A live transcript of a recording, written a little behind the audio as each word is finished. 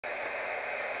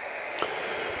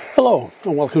Hello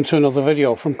and welcome to another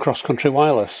video from Cross Country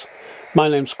Wireless. My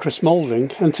name's Chris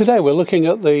Moulding and today we're looking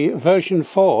at the version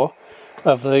 4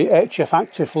 of the HF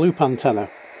Active loop antenna.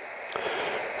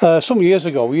 Some years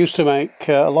ago we used to make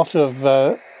a lot of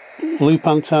loop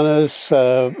antennas,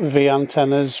 V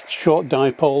antennas, short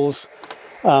dipoles,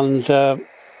 and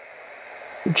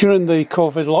during the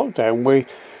COVID lockdown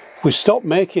we stopped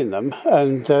making them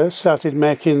and started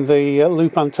making the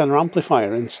loop antenna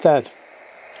amplifier instead.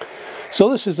 So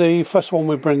this is the first one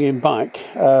we're bringing back.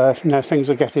 Now things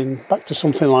are getting back to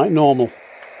something like normal.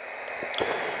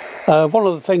 One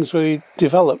of the things we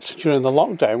developed during the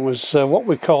lockdown was what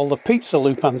we call the pizza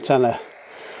loop antenna.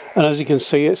 And as you can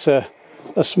see, it's a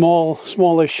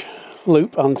smallish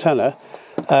loop antenna.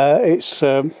 It's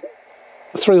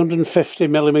 350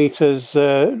 millimeters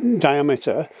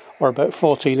diameter, or about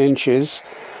 14 inches.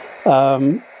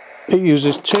 It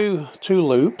uses two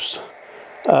loops.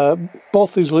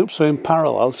 Both these loops are in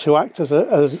parallel to act as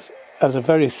a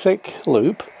very thick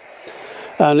loop,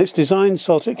 and it's designed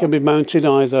so that it can be mounted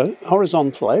either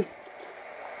horizontally,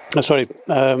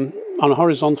 on a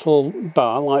horizontal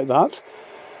bar like that,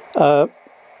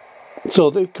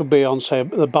 so that it could be on, say,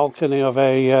 the balcony of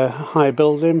a high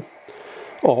building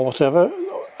or whatever,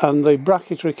 and the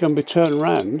bracketry can be turned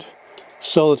round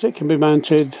so that it can be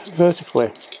mounted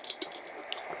vertically.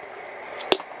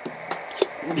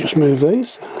 Just move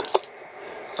these.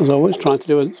 As always, trying to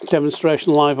do a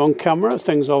demonstration live on camera,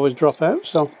 things always drop out.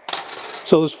 So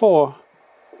there's 4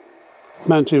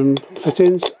 mounting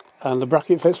fittings, and the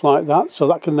bracket fits like that, so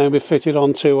that can then be fitted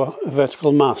onto a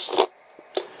vertical mast.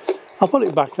 I'll put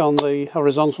it back on the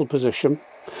horizontal position.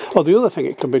 Oh, the other thing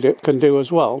it can do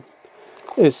as well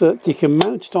is that you can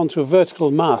mount it onto a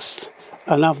vertical mast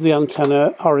and have the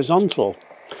antenna horizontal.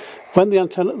 When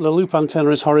the loop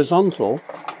antenna is horizontal,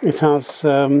 it has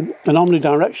an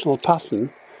omnidirectional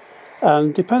pattern,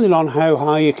 and depending on how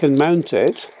high you can mount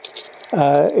it,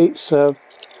 it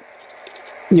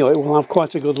will have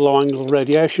quite a good low-angle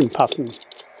radiation pattern.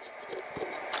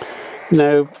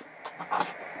 Now,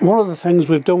 one of the things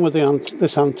we've done with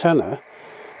this antenna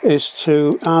is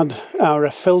to add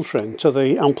RF filtering to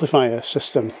the amplifier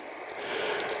system.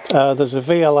 There's a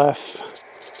VLF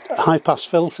high-pass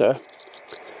filter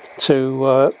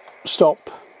to stop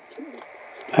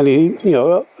any,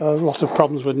 a lot of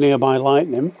problems with nearby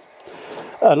lightning,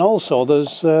 and also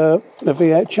there's a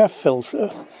VHF filter,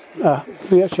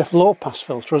 VHF low-pass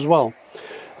filter as well.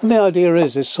 And the idea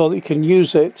is so that you can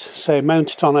use it, say,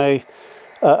 mount it on a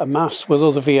mast with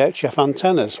other VHF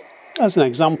antennas. As an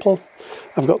example,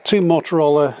 I've got 2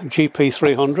 Motorola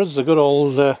GP300s, the good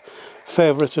old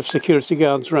favourite of security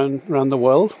guards around the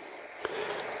world.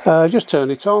 Just turn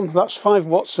it on. That's 5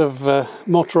 watts of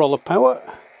Motorola power.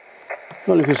 I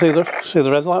don't know if you see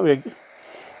the red light.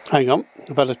 Hang on,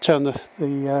 I better turn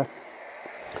the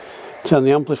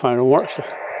amplifier and watch it.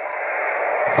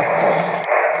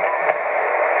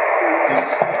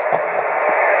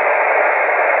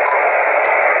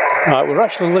 Right, we're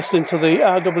actually listening to the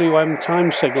RWM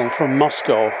time signal from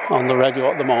Moscow on the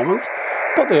radio at the moment.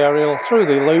 Put the aerial through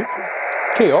the loop,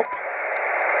 key up,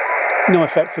 no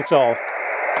effect at all.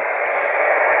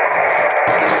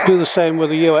 Do the same with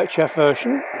the UHF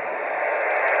version.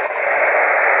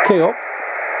 Key up,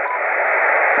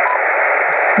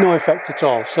 no effect at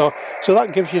all. So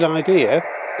that gives you an idea.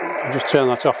 I'll just turn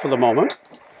that off for the moment.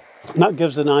 That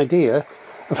gives an idea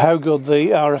of how good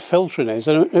the RF filtering is,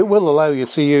 and it will allow you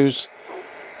to use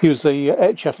the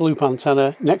HF loop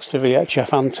antenna next to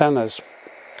VHF antennas.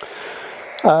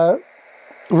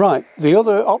 Right, the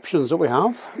other options that we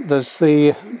have, there's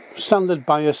the standard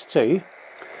bias T,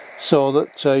 so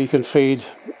that you can feed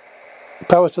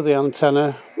power to the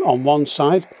antenna on one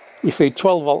side. You feed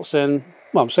 12 volts in,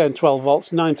 well, I'm saying 12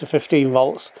 volts, 9 to 15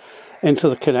 volts into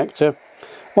the connector.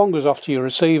 One goes off to your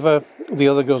receiver, the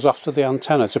other goes off to the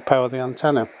antenna to power the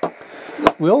antenna.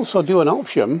 We also do an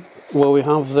option where we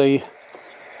have the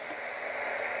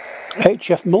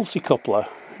HF multi-coupler.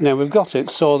 Now we've got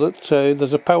it so that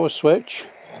there's a power switch,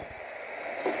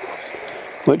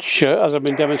 which as I've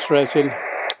been demonstrating,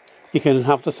 you can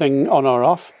have the thing on or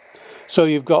off. So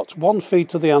you've got one feed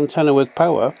to the antenna with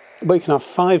power, but you can have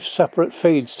 5 separate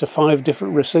feeds to 5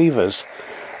 different receivers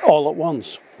all at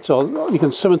once. So you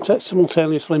can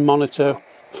simultaneously monitor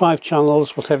 5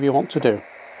 channels, whatever you want to do.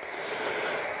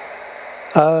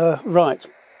 Right.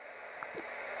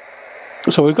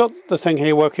 So we've got the thing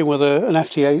here working with an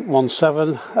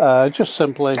FT817. Just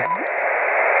simply,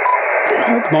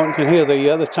 at the moment you can hear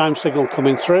the time signal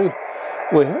coming through.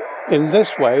 In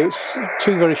this way, it's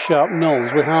 2 very sharp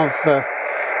nulls. We have a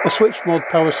switch mode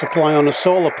power supply on a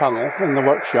solar panel in the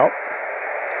workshop.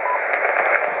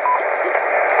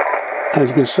 As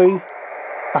you can see,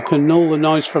 I can null the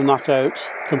noise from that out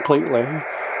completely,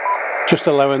 just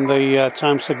allowing the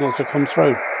time signal to come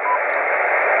through.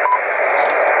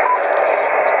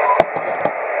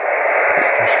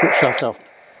 Switch that off.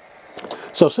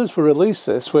 So since we released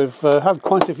this, we've had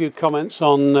quite a few comments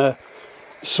on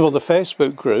some of the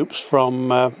Facebook groups from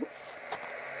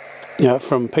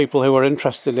people who are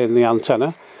interested in the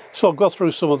antenna. So I'll go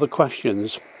through some of the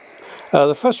questions.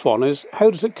 The first one is, how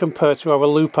does it compare to our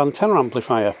loop antenna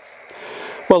amplifier?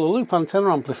 Well, the loop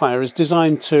antenna amplifier is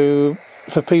designed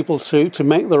for people to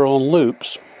make their own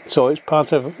loops. So it's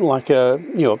part of like a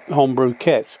homebrew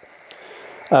kit.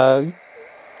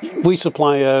 We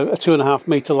supply a 2.5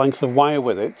 meter length of wire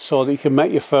with it, so that you can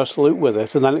make your first loop with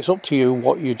it, and then it's up to you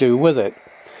what you do with it.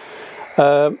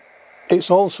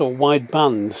 It's also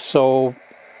wideband, so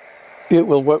it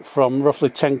will work from roughly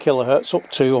 10 kilohertz up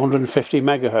to 150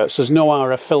 megahertz. There's no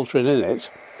RF filtering in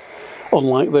it,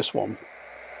 unlike this one.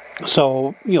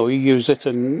 So you use it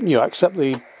and you accept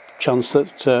the chance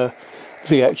that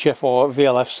VHF or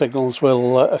VLF signals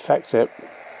will affect it.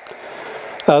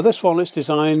 This one is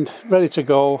designed, ready to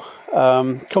go,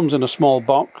 comes in a small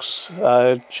box,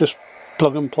 just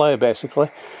plug and play basically,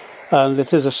 and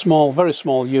it is a small, very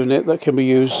small unit that can be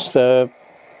used,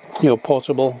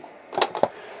 portable,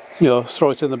 throw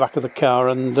it in the back of the car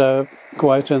and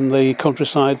go out in the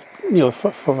countryside,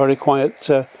 for very quiet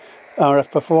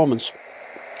RF performance.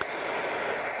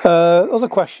 Other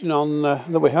question on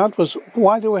that we had was,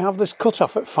 why do we have this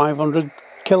cutoff at 500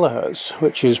 kilohertz,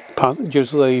 which is due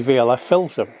to the VLF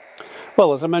filter?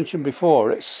 Well, as I mentioned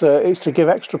before, it's to give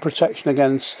extra protection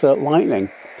against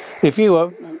lightning. If you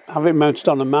have it mounted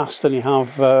on a mast and you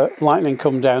have lightning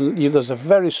come down, there's a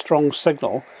very strong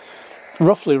signal,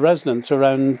 roughly resonant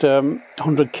around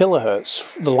 100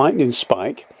 kilohertz, the lightning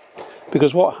spike.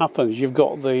 Because what happens, you've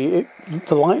got the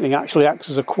lightning actually acts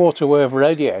as a quarter wave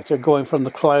radiator going from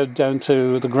the cloud down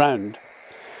to the ground,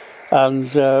 and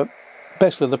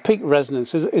basically the peak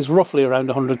resonance is roughly around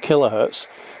 100 kilohertz.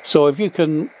 So if you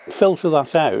can filter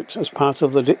that out as part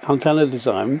of the antenna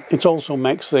design, it also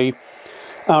makes the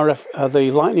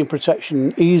the lightning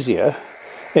protection easier,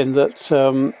 in that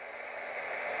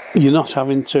you're not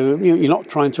having to, you're not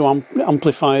trying to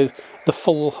amplify the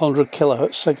full 100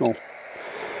 kilohertz signal.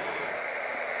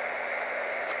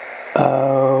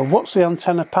 What's the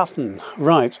antenna pattern?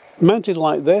 Right, mounted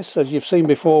like this, as you've seen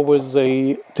before with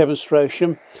the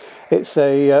demonstration, it's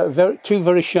two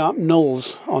very sharp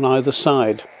nulls on either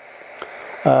side.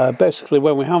 Basically,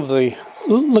 when we have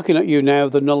looking at you now,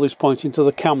 the null is pointing to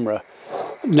the camera.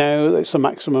 Now it's the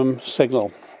maximum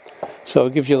signal. So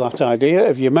it gives you that idea.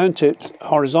 If you mount it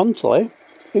horizontally,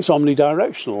 it's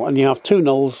omnidirectional, and you have two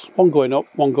nulls, one going up,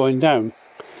 one going down.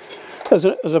 As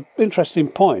an interesting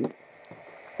point,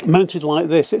 mounted like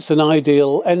this, it's an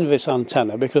ideal NVIS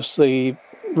antenna, because the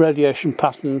radiation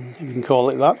pattern, if you can call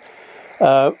it that,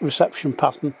 reception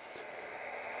pattern,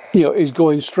 is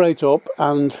going straight up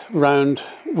and round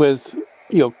with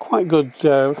quite good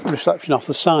reception off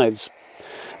the sides.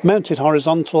 Mounted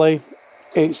horizontally,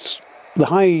 the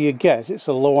higher you get, it's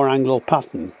a lower angle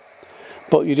pattern,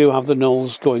 but you do have the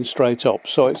nulls going straight up.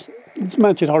 So it's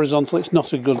mounted horizontally, it's not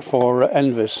so good for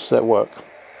NVIS work.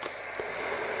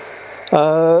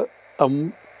 The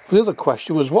other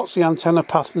question was, what's the antenna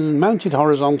pattern mounted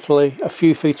horizontally a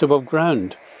few feet above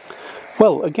ground?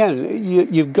 Well, again,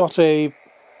 you've got a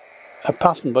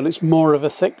pattern, but it's more of a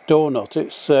thick donut.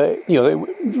 It's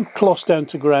close down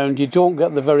to ground. You don't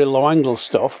get the very low angle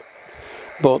stuff,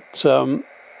 but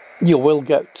you will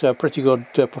get pretty good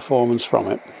performance from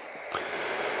it.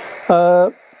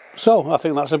 So I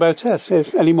think that's about it.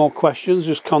 If any more questions,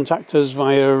 just contact us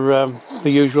via the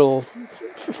usual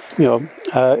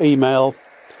email.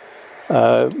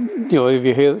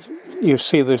 If you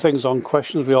see the things on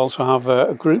questions, we also have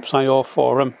a groups.io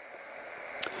forum,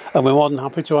 and we're more than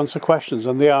happy to answer questions,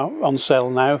 and they are on sale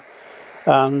now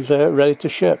and ready to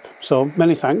ship. So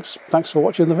many thanks for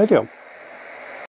watching the video.